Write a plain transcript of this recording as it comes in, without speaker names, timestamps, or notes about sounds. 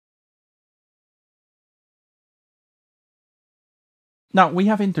Now, we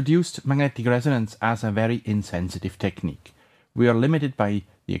have introduced magnetic resonance as a very insensitive technique. We are limited by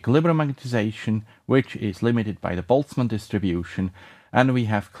the equilibrium magnetization, which is limited by the Boltzmann distribution, and we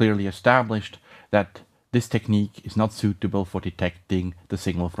have clearly established that this technique is not suitable for detecting the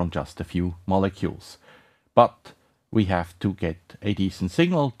signal from just a few molecules. But we have to get a decent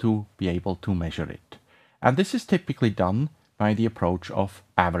signal to be able to measure it. And this is typically done by the approach of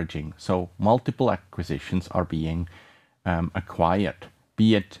averaging. So multiple acquisitions are being acquired,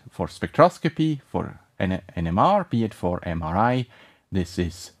 be it for spectroscopy, for NMR, be it for MRI. This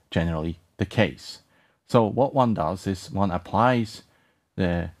is generally the case. So what one does is one applies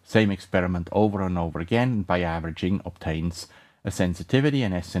the same experiment over and over again, and by averaging obtains a sensitivity,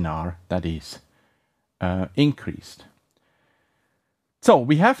 an SNR, that is increased. So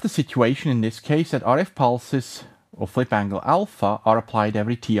we have the situation in this case that RF pulses of flip angle alpha are applied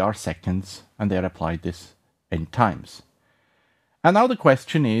every TR seconds, and they are applied this n times. And now the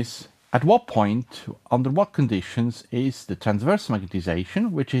question is, at what point, under what conditions, is the transverse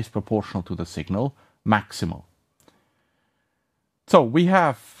magnetization, which is proportional to the signal, maximal? So we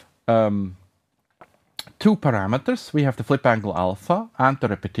have two parameters. We have the flip angle alpha and the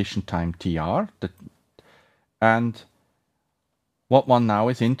repetition time TR. And what one now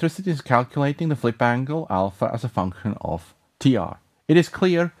is interested in is calculating the flip angle alpha as a function of TR. It is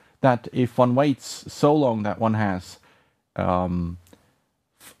clear that if one waits so long that one has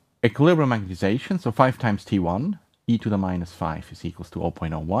equilibrium magnetization, so 5 times T1, e to the minus 5 is equals to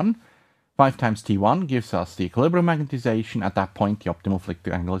 0.01. 5 times T1 gives us the equilibrium magnetization. At that point, the optimal flip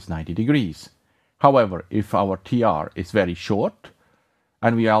angle is 90 degrees. However, if our TR is very short,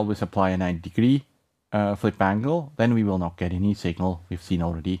 and we always apply a 90 degree flip angle, then we will not get any signal. We've seen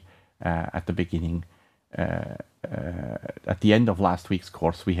already at the beginning, at the end of last week's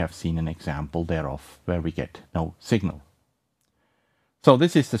course, we have seen an example thereof where we get no signal. So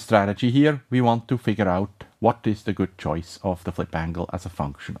this is the strategy here. We want to figure out what is the good choice of the flip angle as a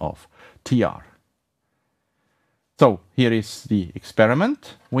function of TR. So here is the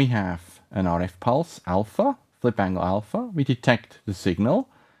experiment. We have an RF pulse alpha, flip angle alpha. We detect the signal.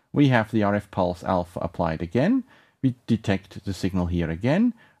 We have the RF pulse alpha applied again. We detect the signal here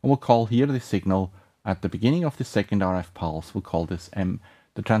again. And we'll call here the signal at the beginning of the second RF pulse. We'll call this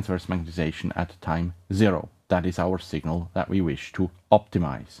the transverse magnetization at time 0. That is our signal that we wish to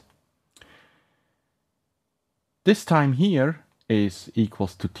optimize. This time here is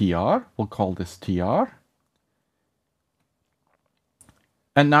equals to TR. We'll call this TR.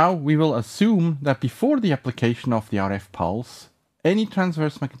 And now we will assume that before the application of the RF pulse, any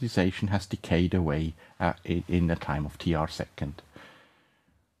transverse magnetization has decayed away in the time of TR second.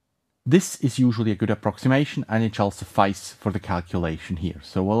 This is usually a good approximation, and it shall suffice for the calculation here.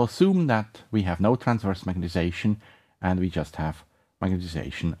 So we'll assume that we have no transverse magnetization, and we just have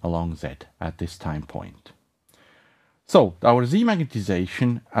magnetization along Z at this time point. So our Z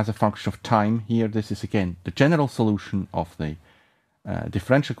magnetization as a function of time here, this is again the general solution of the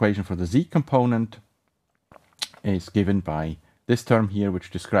differential equation for the Z component, is given by this term here,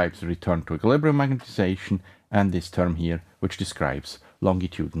 which describes the return to equilibrium magnetization, and this term here, which describes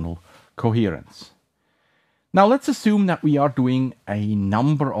longitudinal coherence. Now let's assume that we are doing a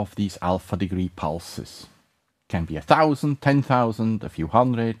number of these alpha degree pulses. Can be 1,000, 10,000, a few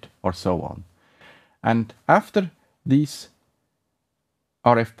hundred, or so on. And after these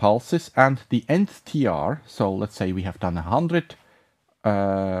RF pulses and the nth TR, so let's say we have done 100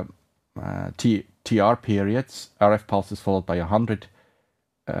 TR periods, RF pulses followed by 100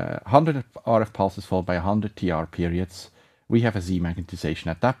 RF pulses followed by 100 TR periods, we have a Z magnetization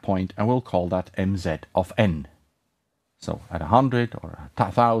at that point, and we'll call that MZ of N. So at 100 or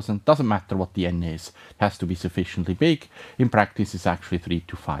 1,000, doesn't matter what the N is, it has to be sufficiently big. In practice, it's actually 3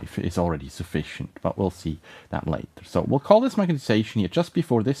 to 5 is already sufficient, but we'll see that later. So we'll call this magnetization here just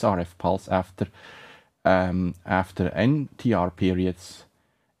before this RF pulse after N TR periods,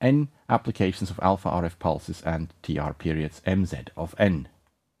 N applications of alpha RF pulses and TR periods, MZ of N.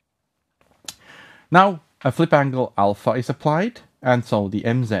 Now, a flip angle alpha is applied, and so the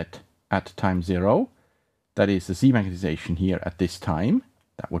MZ at time 0, that is the Z magnetization here at this time,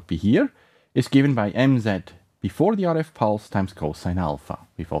 that would be here, is given by MZ before the RF pulse times cosine alpha.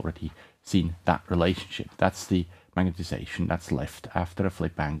 We've already seen that relationship. That's the magnetization that's left after a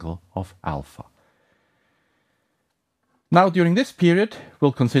flip angle of alpha. Now, during this period,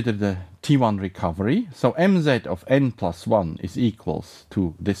 we'll consider the T1 recovery. So MZ of N plus 1 is equals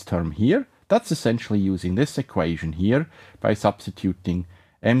to this term here. That's essentially using this equation here by substituting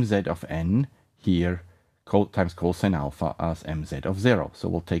mz of n here times cosine alpha as mz of 0. So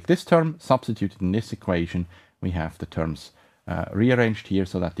we'll take this term, substitute it in this equation. We have the terms rearranged here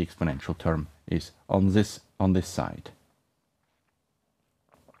so that the exponential term is on this side.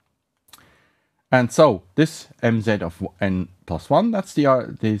 And so this mz of n plus 1, that's the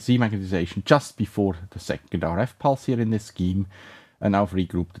Z magnetization just before the second RF pulse here in this scheme. And now I've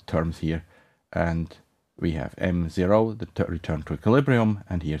regrouped the terms here, and we have m0, the return to equilibrium,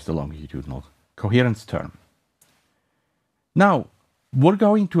 and here's the longitudinal coherence term. Now, we're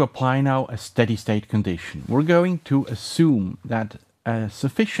going to apply now a steady state condition. We're going to assume that a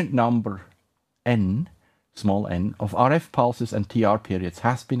sufficient number n, small n, of RF pulses and TR periods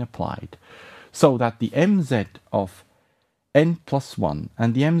has been applied, so that the mz of n plus 1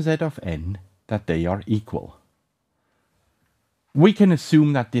 and the mz of n, that they are equal. We can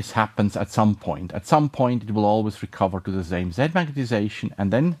assume that this happens at some point. At some point it will always recover to the same Z magnetization, and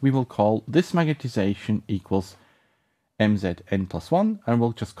then we will call this magnetization equals mz n plus 1, and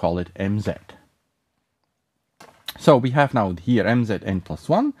we'll just call it mz. So we have now here mz n plus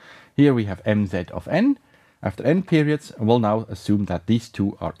 1, here we have mz of n after n periods, and we'll now assume that these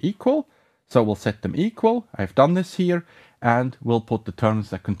two are equal. So we'll set them equal. I've done this here, and we'll put the terms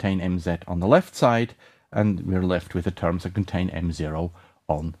that contain mz on the left side, and we're left with the terms that contain m0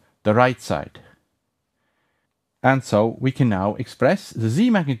 on the right side. And so we can now express the Z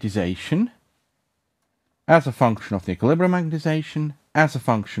magnetization as a function of the equilibrium magnetization, as a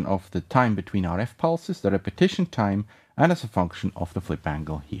function of the time between RF pulses, the repetition time, and as a function of the flip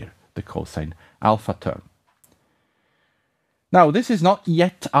angle here, the cosine alpha term. Now, this is not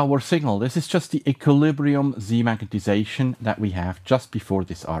yet our signal. This is just the equilibrium Z magnetization that we have just before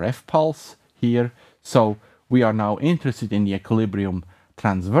this RF pulse here. So we are now interested in the equilibrium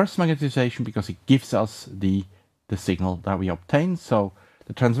transverse magnetization because it gives us the signal that we obtain. So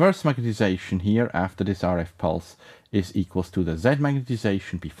the transverse magnetization here after this RF pulse is equals to the Z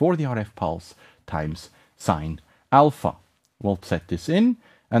magnetization before the RF pulse times sine alpha. We'll set this in,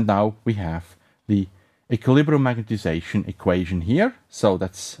 and now we have the equilibrium magnetization equation here. So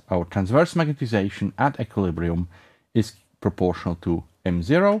that's our transverse magnetization at equilibrium is proportional to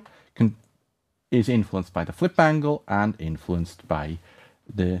m0, is influenced by the flip angle and influenced by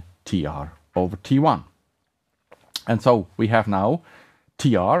the TR over T1. And so we have now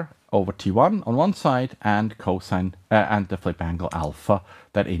TR over T1 on one side and cosine and the flip angle alpha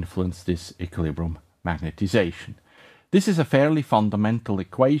that influence this equilibrium magnetization. This is a fairly fundamental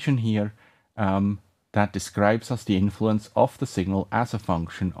equation here that describes us the influence of the signal as a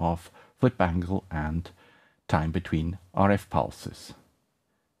function of flip angle and time between RF pulses.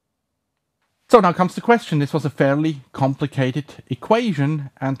 So now comes the question. This was a fairly complicated equation,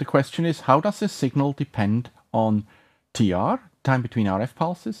 and the question is, how does this signal depend on TR, time between RF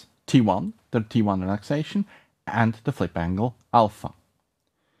pulses, T1, the T1 relaxation, and the flip angle alpha?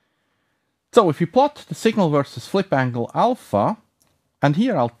 So if you plot the signal versus flip angle alpha, and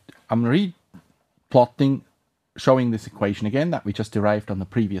here I'm plotting, showing this equation again that we just derived on the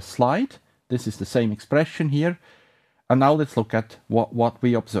previous slide. This is the same expression here. And now let's look at what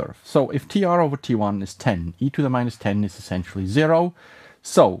we observe. So if TR over T1 is 10, e to the minus 10 is essentially 0.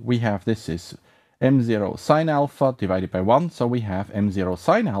 So we have this is m0 sine alpha divided by 1. So we have m0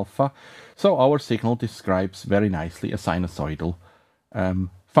 sine alpha. So our signal describes very nicely a sinusoidal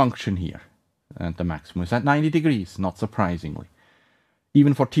function here. And the maximum is at 90 degrees, not surprisingly.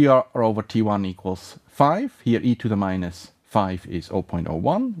 Even for TR over T1 equals 5, here e to the minus 5 is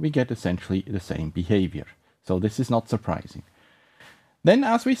 0.01, we get essentially the same behavior. So this is not surprising. Then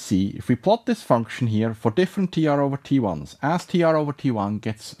as we see, if we plot this function here for different TR over T1s, as TR over T1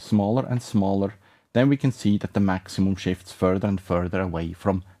 gets smaller and smaller, then we can see that the maximum shifts further and further away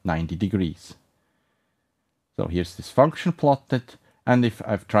from 90 degrees. So here's this function plotted, and if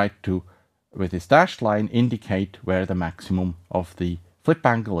I've tried to, with this dashed line, indicate where the maximum of the flip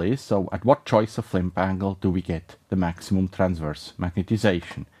angle is, so at what choice of flip angle do we get the maximum transverse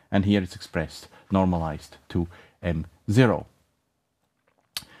magnetization? And here it's expressed normalized to m0.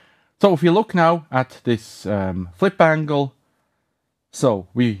 So if you look now at this flip angle, so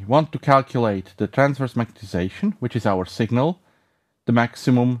we want to calculate the transverse magnetization, which is our signal, the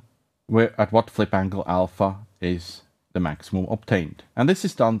maximum at what flip angle alpha is the maximum obtained. And this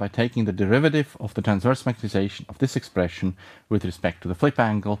is done by taking the derivative of the transverse magnetization of this expression with respect to the flip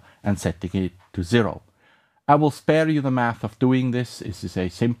angle and setting it to 0. I will spare you the math of doing this. This is a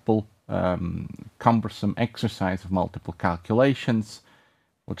simple, cumbersome exercise of multiple calculations.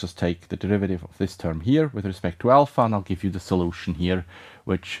 We'll just take the derivative of this term here with respect to alpha, and I'll give you the solution here,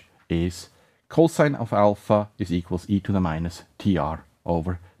 which is cosine of alpha is equals e to the minus TR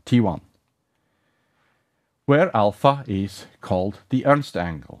over T1, where alpha is called the Ernst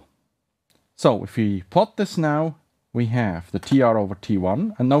angle. So if we plot this now, we have the TR over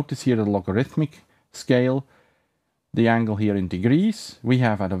T1, and notice here the logarithmic scale, the angle here in degrees. We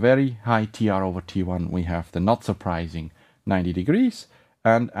have at a very high TR over T1, we have the not surprising 90 degrees,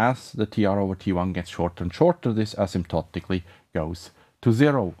 and as the TR over T1 gets shorter and shorter, this asymptotically goes to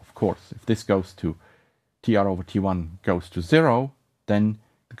 0. Of course, if this goes to TR over T1 goes to 0, then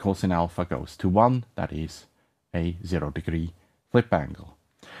the cosine alpha goes to 1, that is a 0 degree flip angle.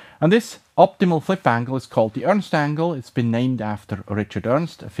 And this optimal flip angle is called the Ernst angle. It's been named after Richard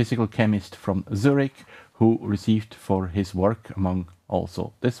Ernst, a physical chemist from Zurich, who received for his work, among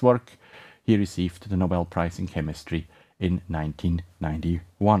also this work, he received the Nobel Prize in Chemistry in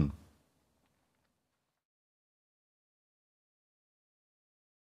 1991.